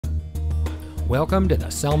Welcome to the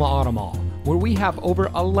Selma Auto Mall, where we have over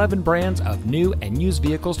 11 brands of new and used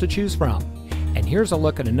vehicles to choose from. And here's a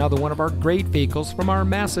look at another one of our great vehicles from our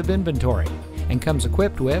massive inventory, and comes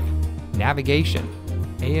equipped with navigation,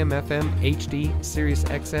 AM/FM HD Sirius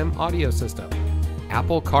XM audio system,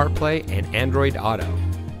 Apple CarPlay and Android Auto,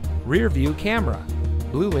 rear view camera,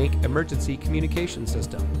 BlueLink emergency communication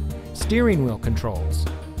system, steering wheel controls,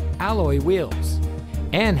 alloy wheels,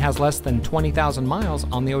 and has less than 20,000 miles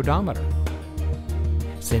on the odometer.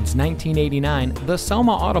 Since 1989, the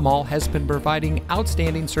Selma Auto Mall has been providing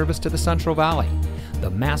outstanding service to the Central Valley.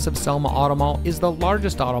 The massive Selma Auto Mall is the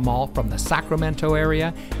largest auto mall from the Sacramento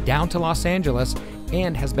area down to Los Angeles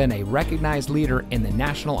and has been a recognized leader in the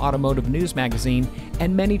National Automotive News magazine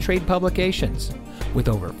and many trade publications. With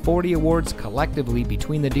over 40 awards collectively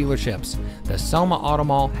between the dealerships, the Selma Auto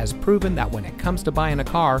Mall has proven that when it comes to buying a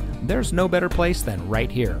car, there's no better place than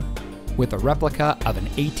right here. With a replica of an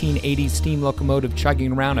 1880s steam locomotive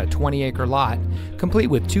chugging around a 20-acre lot, complete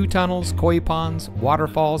with 2 tunnels, koi ponds,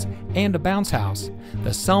 waterfalls, and a bounce house,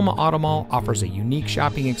 the Selma Auto Mall offers a unique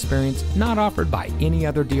shopping experience not offered by any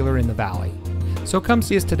other dealer in the valley. So come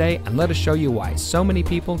see us today and let us show you why so many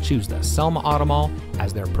people choose the Selma Auto Mall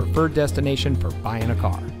as their preferred destination for buying a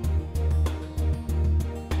car.